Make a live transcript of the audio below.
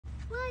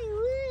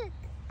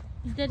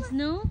Is that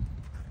snow?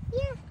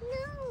 Yeah,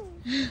 no.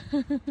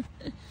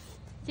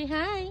 Say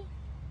hi. Hi.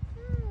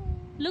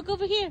 Look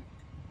over here.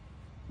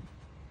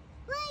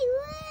 Wait,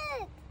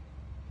 look.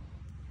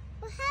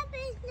 What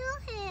happened to no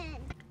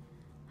hand?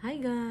 Hi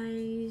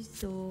guys!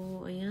 So,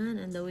 ayan,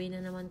 on the way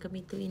na naman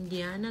kami to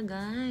Indiana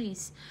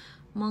guys.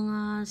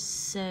 Mga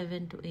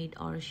 7 to 8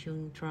 hours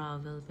yung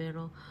travel.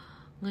 Pero,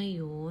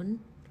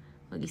 ngayon,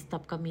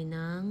 mag-stop kami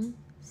ng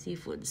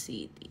Seafood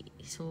City.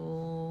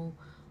 So,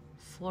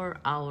 4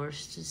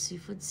 hours to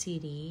Seafood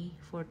City.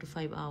 4 to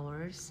 5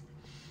 hours.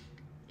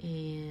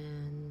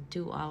 And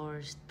 2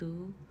 hours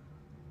to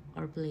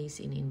our place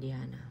in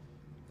Indiana.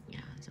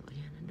 Yeah, so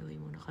ayan, on the way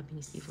muna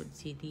kami Seafood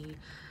City.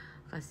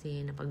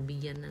 Kasi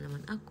napagbigyan na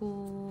naman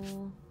ako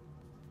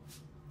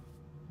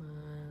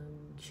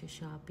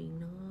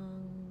mag-shopping ng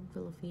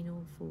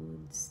Filipino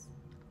foods.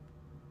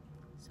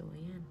 So,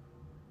 ayan.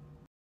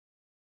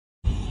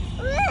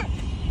 Look.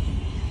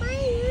 My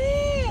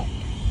look.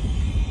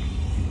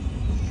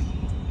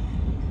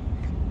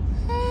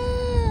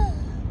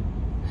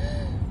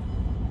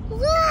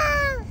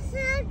 Wow,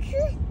 so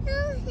cute no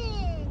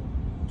hand.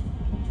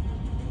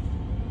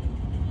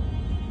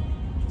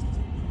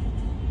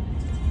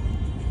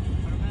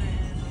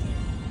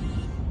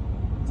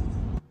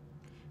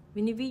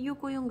 Binivideo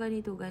ko yung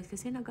ganito guys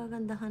kasi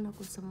nagagandahan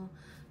ako sa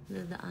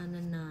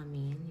nadaanan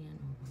namin. Yan,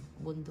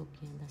 bundok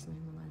yan. Tapos may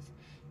mga,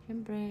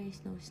 syempre,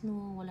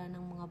 snow. Wala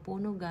nang mga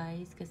puno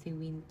guys kasi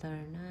winter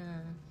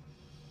na.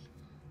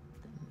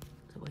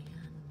 So,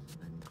 ayan.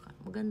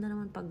 Maganda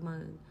naman pag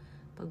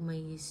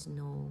may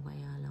snow.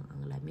 Kaya lang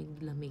ang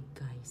lamig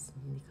guys.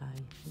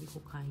 Hindi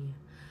ko kaya.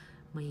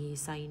 May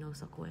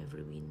sinus ako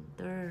every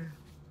winter.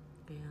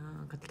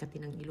 Kaya kati-kati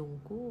ng ilong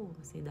ko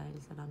kasi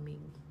dahil sa lamig.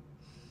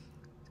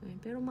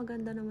 Pero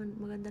maganda naman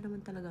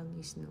talaga ang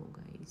snow,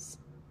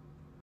 guys.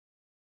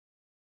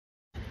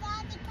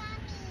 Daddy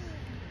coming.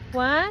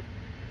 What?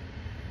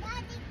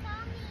 Daddy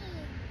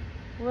coming.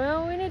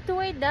 Well, we need to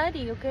wait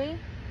Daddy, okay?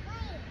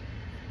 Wait.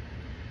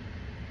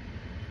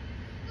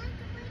 Not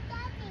to wait,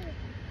 Daddy.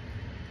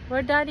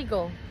 Where'd Daddy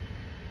go?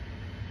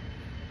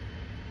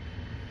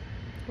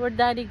 Where'd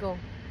Daddy go?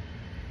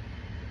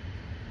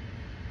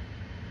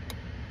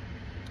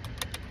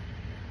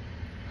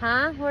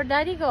 Huh? Where'd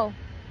Daddy go?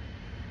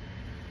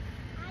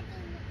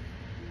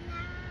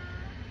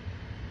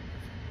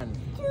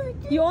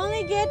 You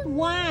only get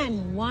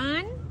one.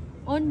 One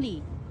only.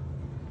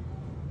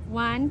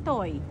 One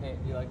toy. Hey,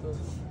 do you like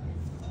those?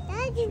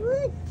 Daddy,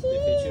 look They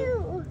fit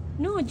you.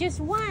 No, just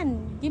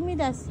one. Give me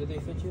this. Did they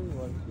fit you?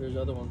 There's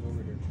other ones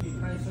over here.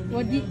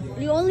 What?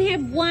 You only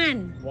have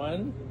one.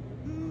 One?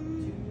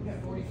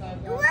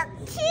 Look,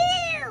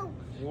 two.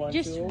 You want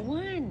Just two?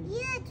 one.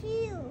 Yeah,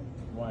 two.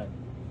 One.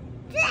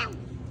 Yeah.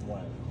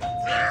 One.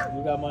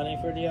 You got money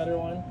for the other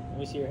one? Let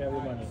me see your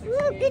heavy money.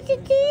 Look, it's a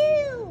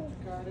two.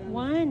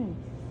 One.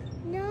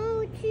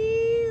 No,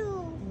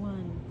 two.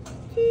 One.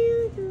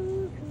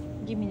 Two.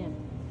 Give me that.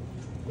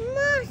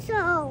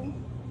 Muscle.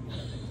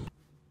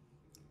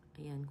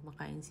 Ayan,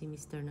 kumakain si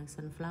Mr. ng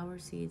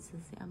sunflower seeds.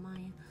 Si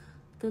Amaya,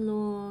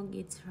 tulog.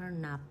 It's her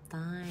nap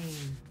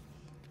time.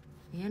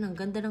 Ayan, ang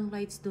ganda ng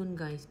lights dun,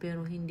 guys.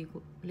 Pero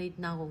late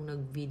na akong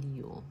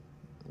nag-video.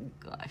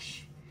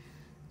 Gosh.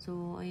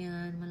 So,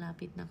 ayan,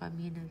 malapit na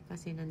kami.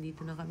 Kasi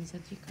nandito na kami sa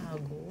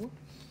Chicago.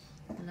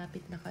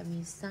 Malapit na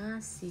kami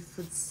sa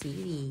Seafood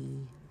City.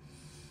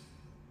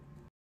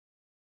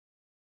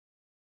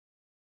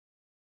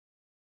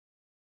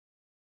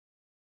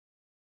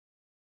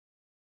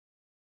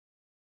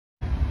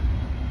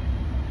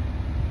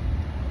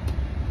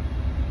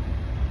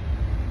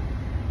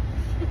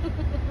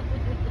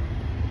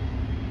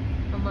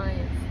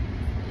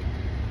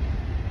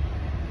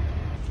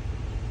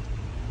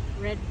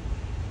 Red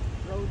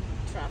road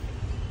traffic.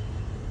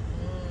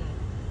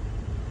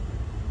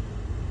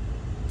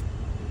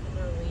 On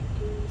our way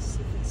to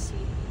Seafood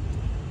City.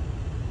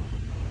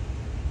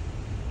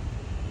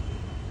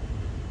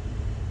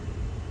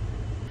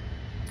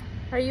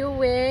 Are you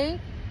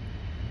awake?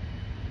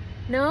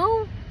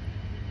 No?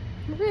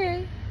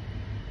 Okay.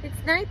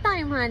 It's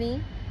nighttime,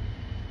 honey.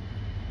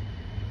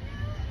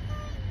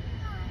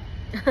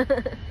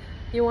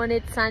 You want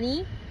it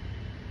sunny?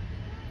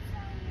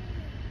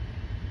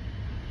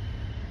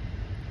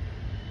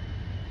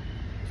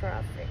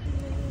 Traffic.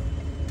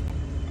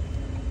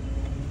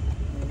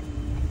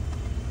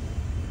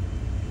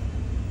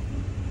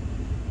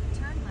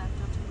 Turn left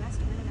onto West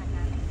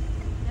Winnebago.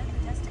 Then the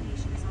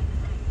destination is on the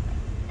right.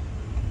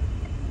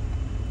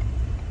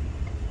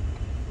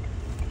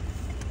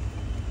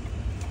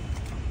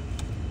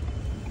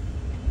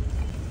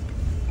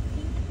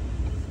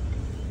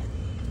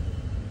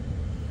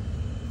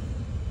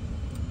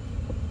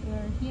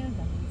 We're here,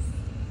 guys.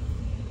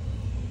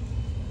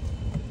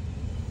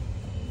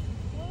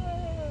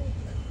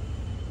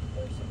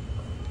 There's a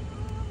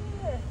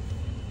car.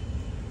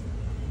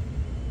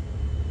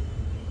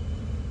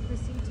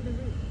 Proceed to the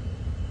route.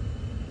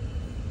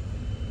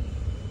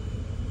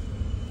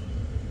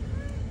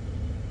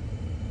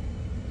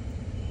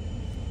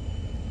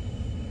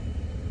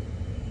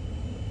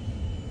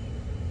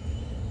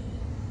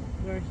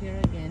 we're here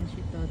again,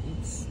 she thought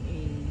it's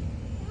a...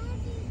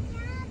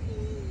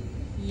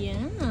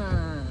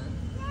 Yeah.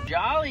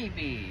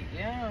 Jollibee,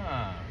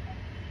 yeah.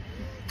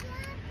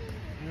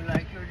 You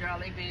like your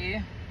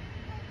Jollibee?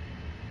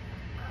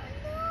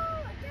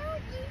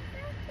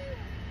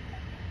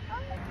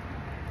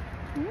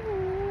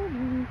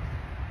 Ooh.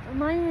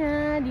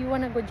 Maya, do you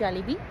wanna go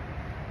Jollibee?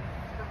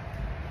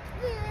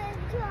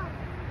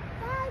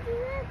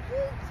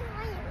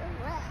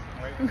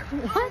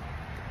 What?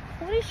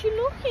 What is she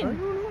looking?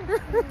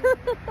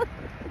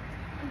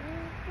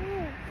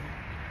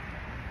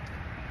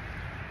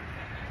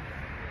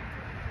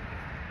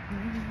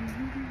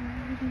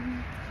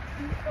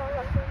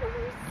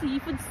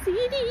 Seafood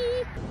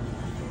City.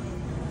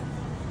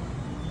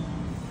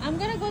 I'm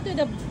gonna go to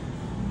the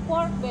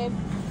pork, babe.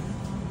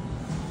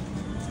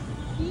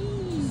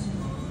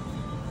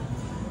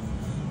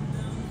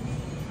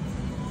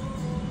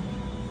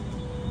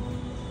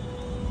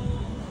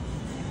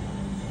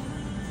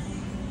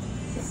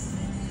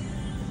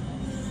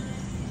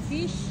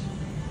 Fish.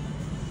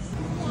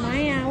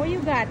 Maya, what you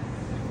got?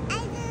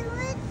 I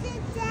went to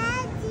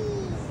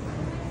Daddy.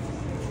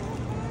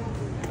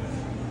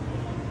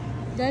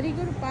 Daddy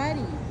go to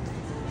party.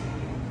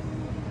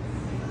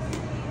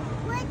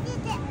 What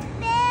is it,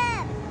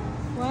 Beb?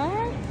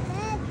 What?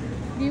 Beb,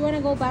 Do you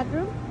wanna go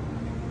bathroom?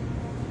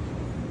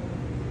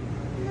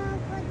 no,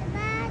 for the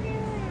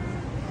bathroom.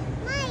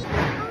 Mike,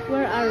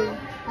 Where are we?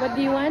 What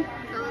do you want?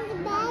 I want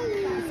the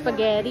bathroom.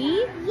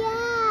 Spaghetti?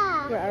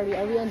 Yeah. Where are we?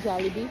 Are we on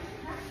Jollibee?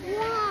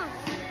 Yeah.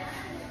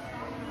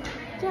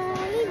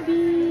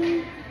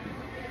 Jollibee.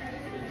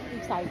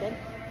 Excited?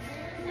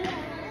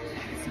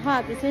 It's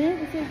hot, isn't it?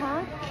 Is it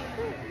hot?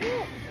 Look,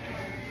 look.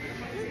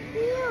 Look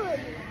cute.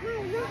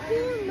 Mom, look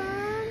cute,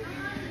 Mom.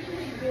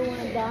 You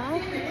want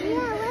that?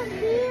 Yeah, what's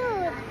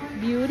cute?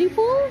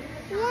 Beautiful?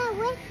 Yeah,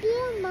 what's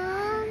cute,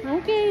 Mom?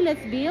 Okay,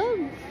 let's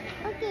build.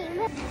 Okay,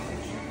 look.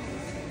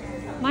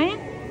 Maya?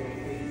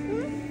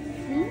 Hmm?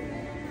 Hmm?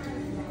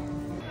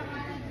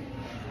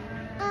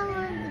 I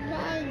want the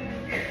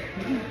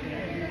baby.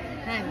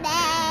 Hang.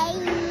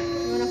 Baby.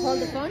 You wanna hold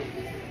the phone?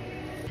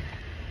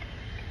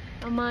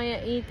 Amaya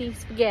eating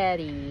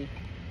spaghetti.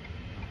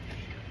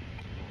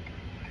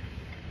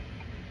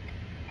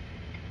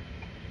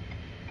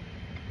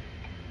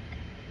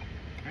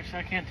 Actually,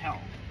 I can't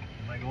tell.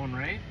 Am I going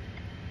right?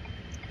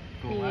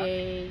 Go left?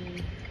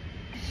 Yay.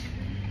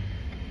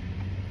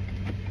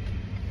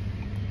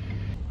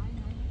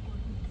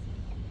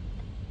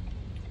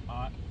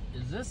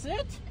 Is this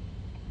it?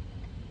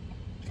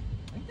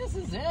 I think this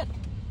is it.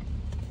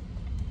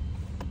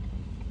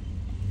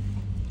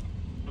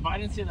 If I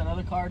didn't see that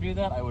other car do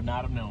that, I would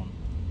not have known.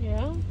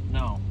 Yeah?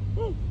 No.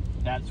 Hmm.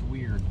 That's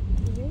weird.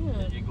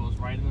 Yeah. It goes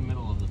right in the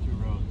middle of the two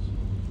roads.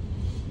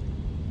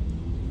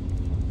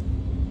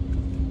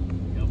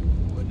 Yep,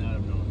 would not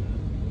have known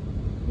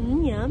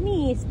that.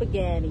 Yummy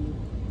spaghetti.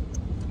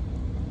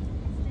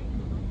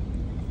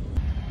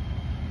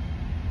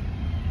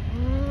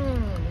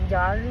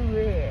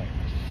 Jollibee.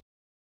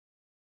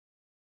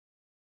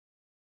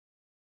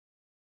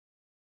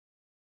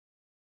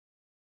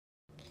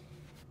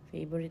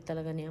 Favorite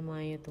talaga ni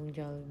Amaya itong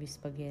Jollibee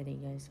spaghetti,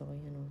 guys. So,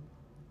 ano,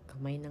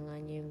 kamay na nga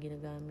niya yung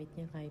ginagamit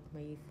niya kahit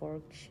may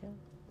fork siya.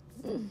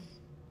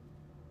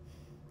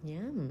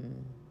 Yum.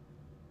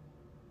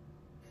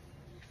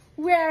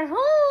 We're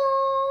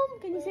home!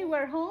 Can you say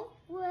we're home?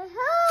 We're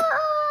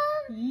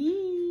home.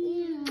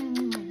 Yeah.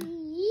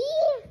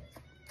 Yeah.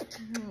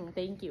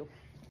 Thank you.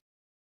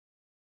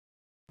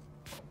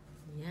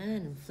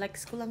 Yan.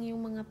 Flex ko lang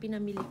yung mga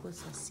pinamili ko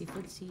sa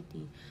Seafood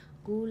City.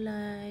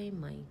 Gulay,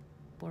 may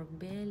pork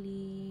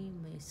belly,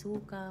 may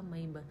suka,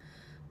 may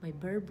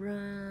bear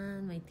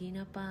brand, may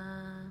tinapa,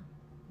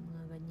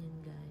 mga ganyan,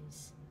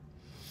 guys.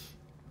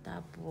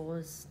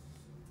 Tapos,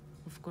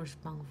 of course,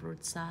 pang fruit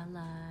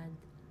salad.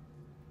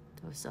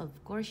 Tapos, of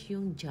course,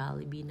 yung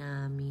Jollibee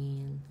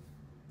namin.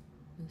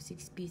 Yung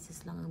 6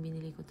 pieces lang ang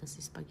binili ko,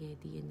 tapos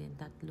spaghetti, and then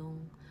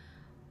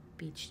 3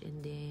 peach, and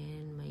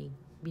then may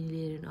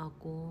binili rin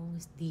akong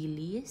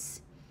dilis,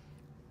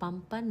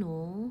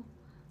 pampano,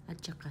 at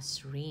saka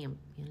shrimp.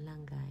 Yun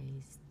lang,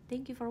 guys.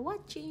 Thank you for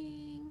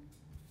watching!